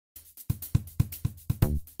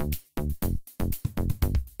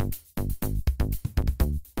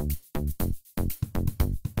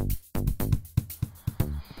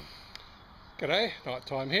G'day,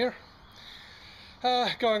 Knightyme here.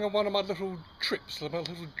 Going on one of my little trips, my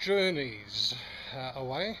little journeys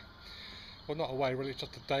away. Well, not away really,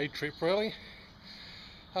 just a day trip really.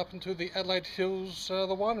 Up into the Adelaide Hills,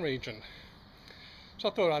 the wine region. So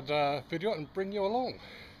I thought I'd video it and bring you along.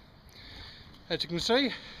 As you can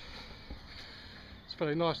see, it's a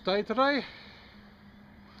very nice day today.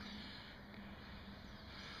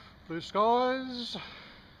 Blue skies.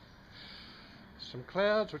 Some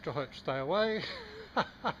clouds which I hope stay away.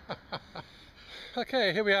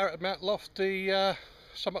 Okay, here we are at Mount Lofty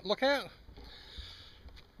Summit Lookout.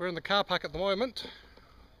 We're in the car park at the moment,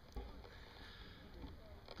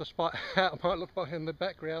 despite how it might look like in the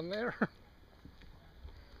background there.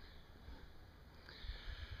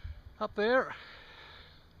 Up there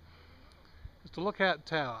is the lookout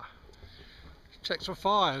tower. Checks for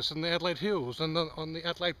fires in the Adelaide Hills and on the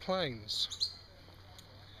Adelaide Plains.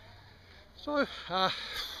 So,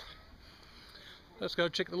 let's go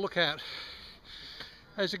check the lookout.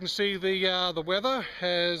 As you can see, the weather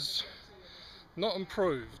has not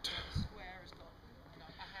improved.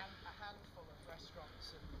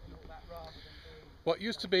 What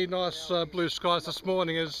used to be nice blue skies this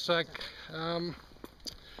morning has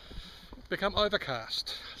become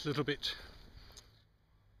overcast a little bit.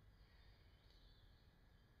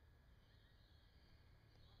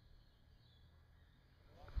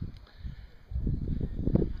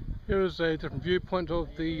 Here is a different viewpoint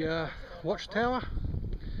of the watchtower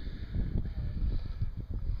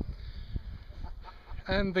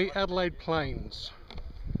and the Adelaide Plains.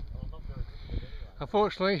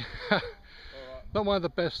 Unfortunately, not one of the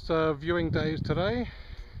best viewing days today,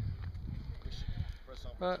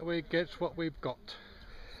 but we get what we've got.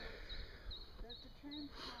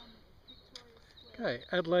 Okay,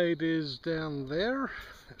 Adelaide is down there.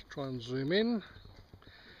 Let's try and zoom in.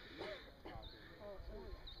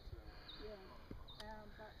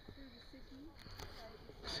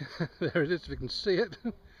 There it is, if you can see it.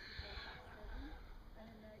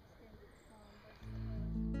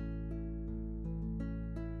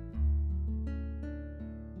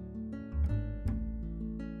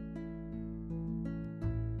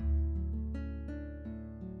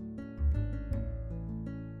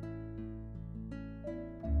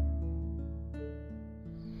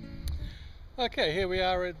 Okay, here we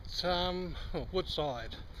are at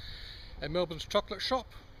Woodside, a Melbas Chocolate shop.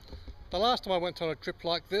 The last time I went on a trip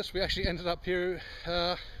like this, we actually ended up here,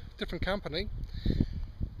 different company,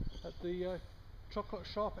 at the chocolate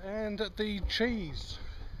shop and at the cheese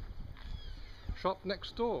shop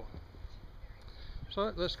next door.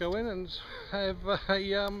 So let's go in and have a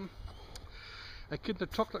Kinder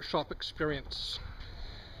chocolate shop experience.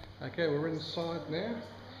 Okay, we're inside now.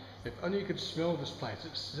 If only you could smell this place,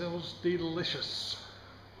 it smells delicious.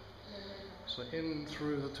 So in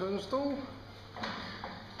through the turnstile.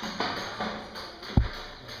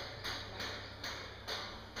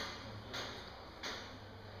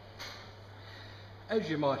 As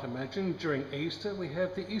you might imagine, during Easter we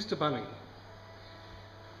have the Easter Bunny.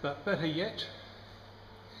 But better yet,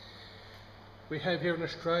 we have here in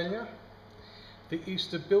Australia the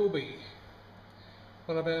Easter Bilby,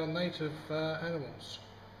 one of our native animals.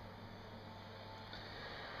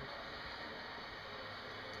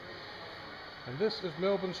 And this is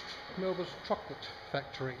Melbas Chocolate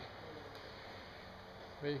Factory,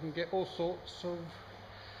 where you can get all sorts of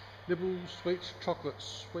nibbles, sweets,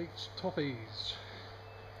 chocolates, sweets, toffees,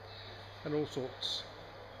 and all sorts.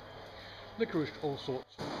 Licorice, all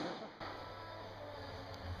sorts.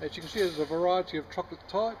 As you can see, there's a variety of chocolate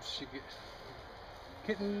types. You get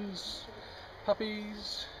kittens,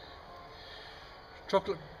 puppies,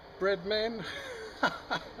 chocolate bread men,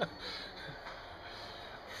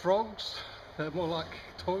 frogs. They're more like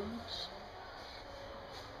toads,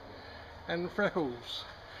 and freckles.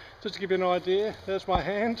 Just to give you an idea, there's my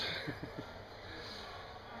hand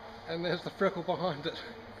and there's the freckle behind it.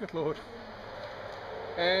 Good Lord.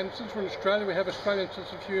 And since we're in Australia, we have Australian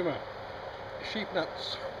sense of humour. Sheep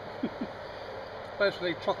nuts.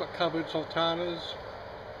 Basically chocolate covered sultanas,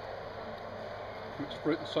 mixed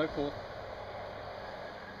fruit and so forth.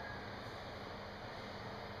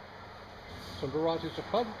 Some varieties of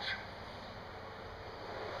fudge.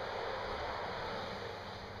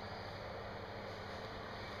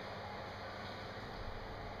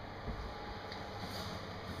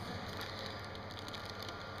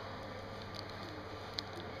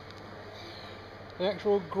 An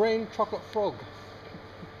actual green chocolate frog.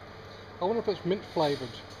 I wonder if it's mint flavoured.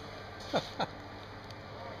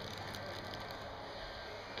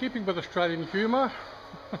 Keeping with Australian humour,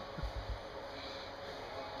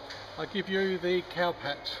 I give you the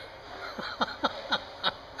cowpat.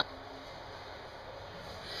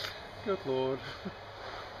 Good Lord.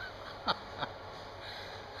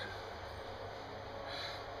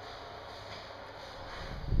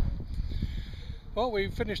 Well, we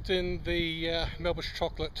finished in the Melbas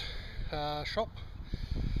Chocolate shop.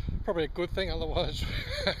 Probably a good thing, otherwise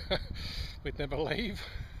we'd never leave.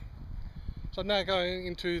 So I'm now going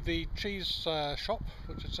into the cheese shop,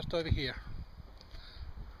 which is just over here.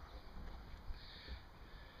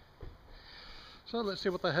 So let's see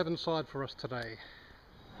what they have inside for us today.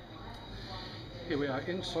 Here we are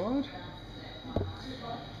inside,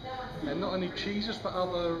 and not only cheeses but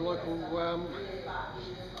other local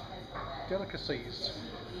delicacies.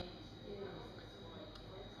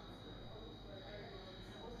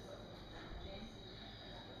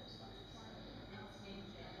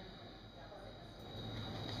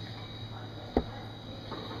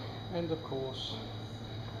 And of course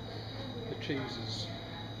the cheeses.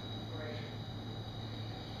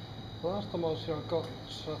 The last time I was here I got,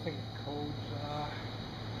 I think called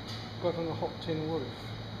got on a hot tin roof,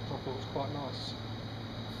 which I thought was quite nice.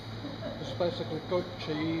 It's basically goat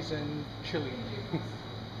cheese and chili.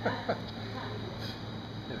 There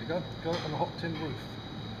we go, got it on a hot tin roof.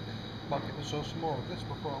 Might get myself some more of this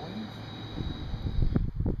before I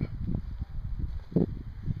leave.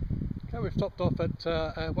 Okay, we've stopped off at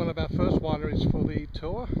one of our first wineries for the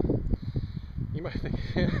tour. You may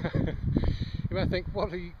think,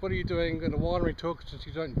 what are you doing in a winery tour since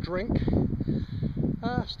you don't drink?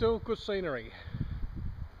 Still good scenery.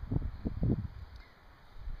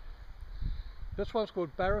 This one's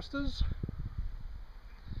called Barristers,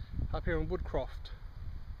 up here in Woodcroft.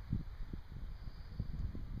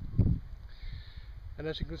 And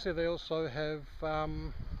as you can see, they also have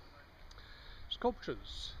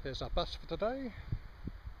sculptures. There's our bus for today.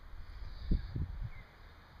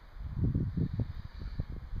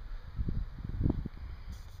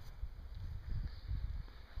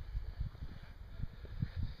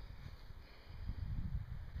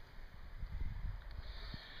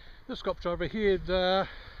 This sculpture over here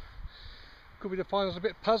could be defined as a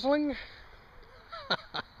bit puzzling.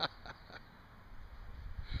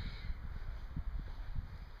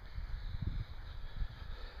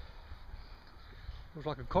 Looks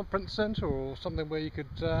like a conference centre or something where you could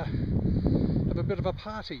have a bit of a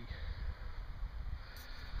party.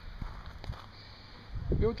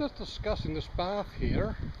 We were just discussing this bath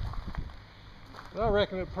here, and I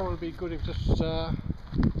reckon it'd probably be good if you just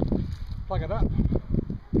plug it up,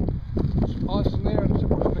 some ice in there and some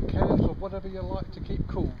water cans or whatever you like to keep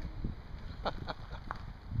cool.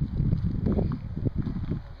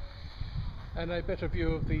 And a better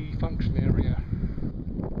view of the function area.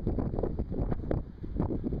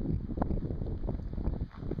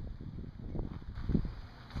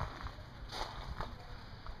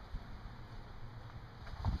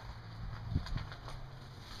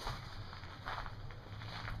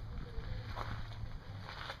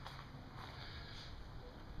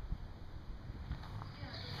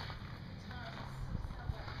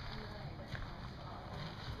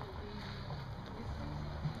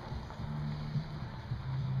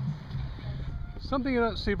 Something you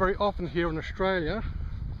don't see very often here in Australia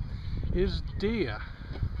is deer.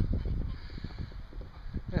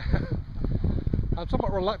 I'm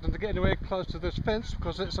somewhat reluctant to get anywhere close to this fence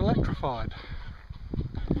because it's electrified.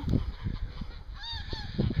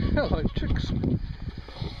 Hello chicks.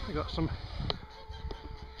 We got some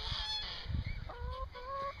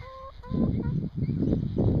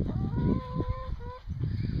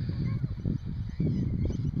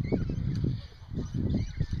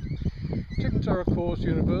chickens are of course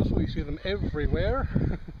universal, you see them everywhere.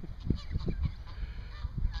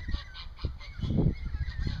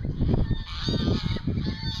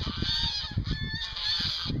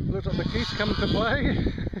 Looks like the geese coming to play.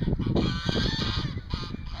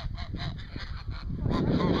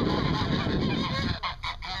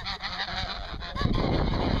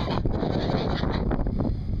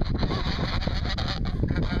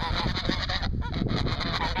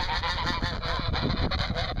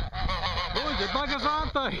 Boy, they're buggers,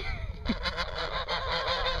 aren't they?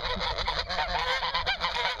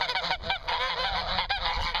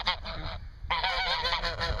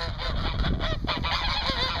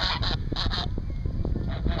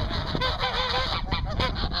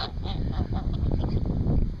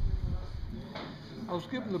 I was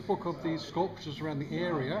given the book of these sculptures around the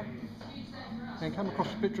area and come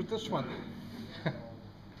across a picture of this one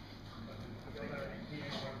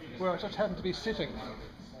where I just happened to be sitting.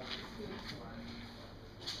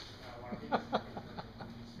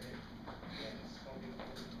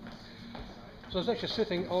 So I was actually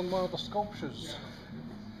sitting on one of the sculptures.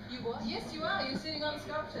 You what? Yes, you are. You're sitting on a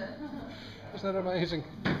sculpture. Isn't that amazing?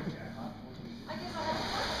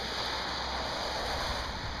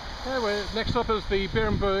 Anyway, next up is the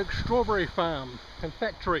Beerenberg Strawberry Farm and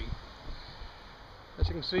Factory. As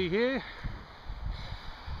you can see here,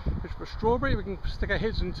 it's for strawberry. We can stick our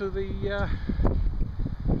heads into the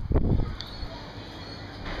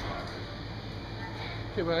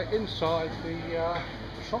here we're inside the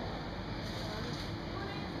shop.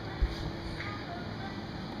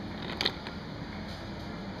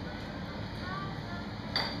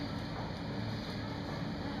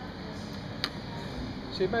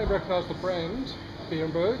 So you may recognise the brand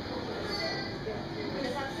Beerenberg.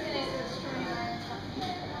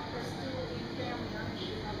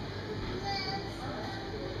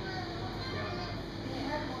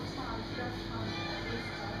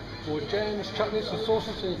 For jams, chutneys and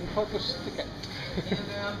sauces, so you can poke a stick at.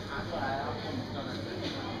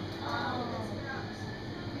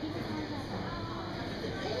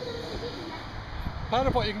 Part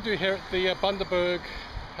of what you can do here at the Bundaberg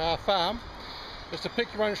farm is to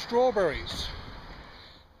pick your own strawberries.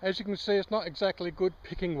 As you can see, it's not exactly good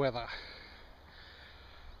picking weather.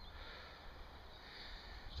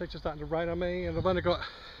 It's actually starting to rain on me, and I've only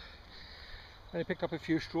picked up a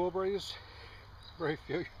few strawberries, very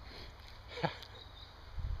few.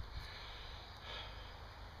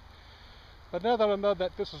 But now that I know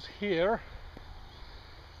that this is here,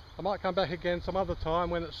 I might come back again some other time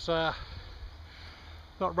when it's not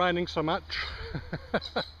raining so much.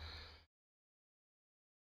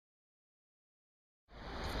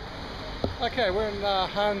 Okay, we're in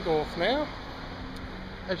Hahndorf now.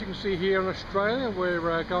 As you can see here in Australia,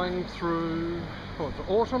 we're going through the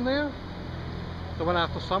autumn now, the one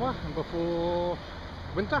after summer and before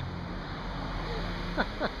winter.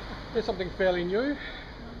 Here's something fairly new.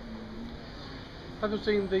 I haven't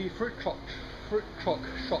seen the fruit truck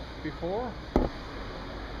shop before.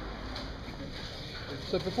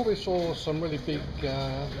 So before we saw some really big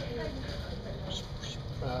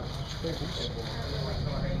sprinkles,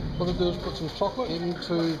 what I do is put some chocolate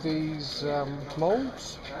into these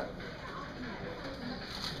moulds,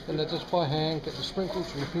 and then just by hand get the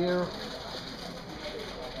sprinkles from here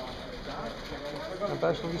and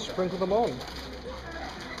basically sprinkle them on.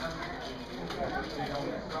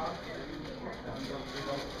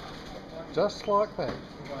 Just like that.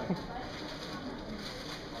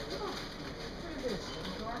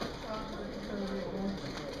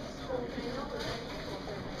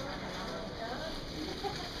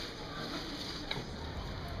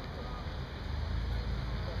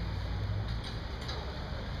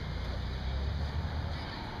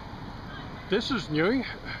 This is new.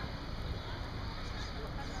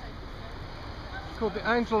 It's called the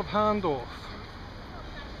Angel of Hahndorf,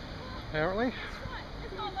 apparently.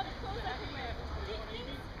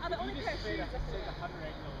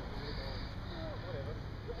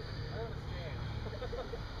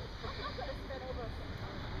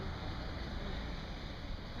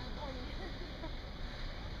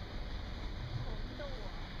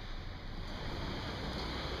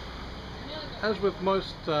 As with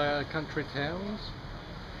most country towns,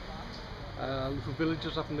 little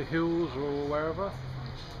villages up in the hills or wherever,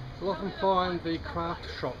 you'll often find the craft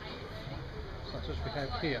shop, such as we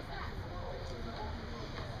have here.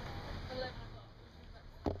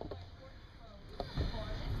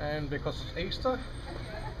 And because it's Easter,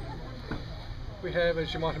 we have,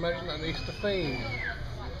 as you might imagine, an Easter theme.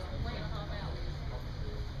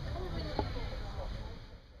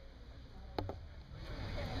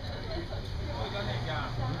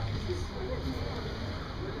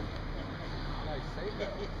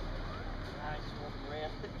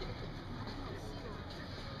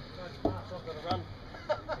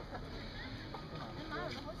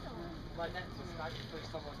 Like that the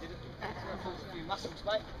first time I did it. I pulled a few muscles,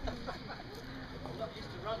 mate. I'm not used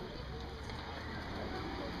to running.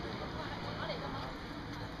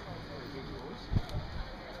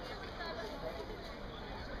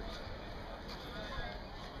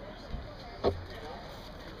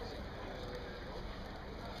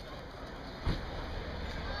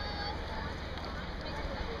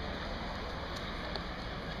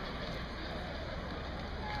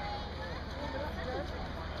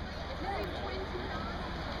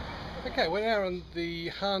 Okay, we're now in the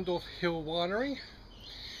Hahndorf Hill Winery.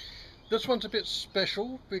 This one's a bit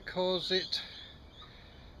special because it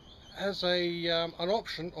has an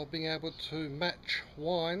option of being able to match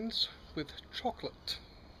wines with chocolate.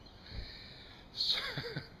 So,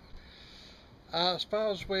 as far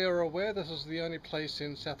as we are aware, this is the only place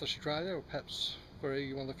in South Australia, or perhaps one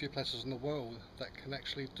of the few places in the world that can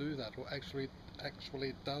actually do that, or actually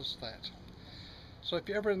does that. So if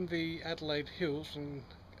you're ever in the Adelaide Hills, and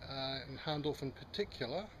in Hahndorf in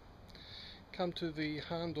particular, come to the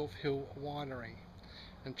Hahndorf Hill Winery.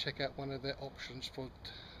 and check out one of their options for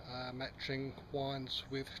matching wines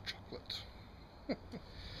with chocolate.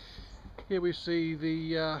 Here we see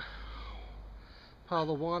the part of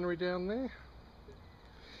the winery down there.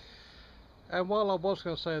 And while I was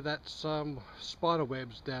going to say that's spider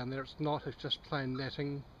webs down there, it's not, it's just plain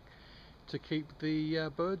netting to keep the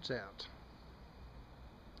birds out.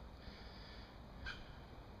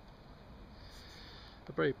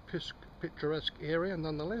 A very picturesque area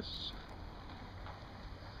nonetheless.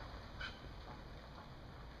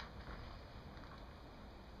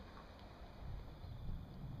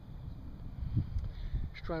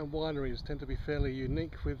 Australian wineries tend to be fairly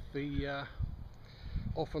unique with the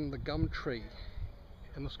often the gum tree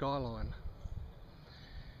in the skyline,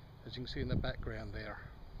 as you can see in the background there.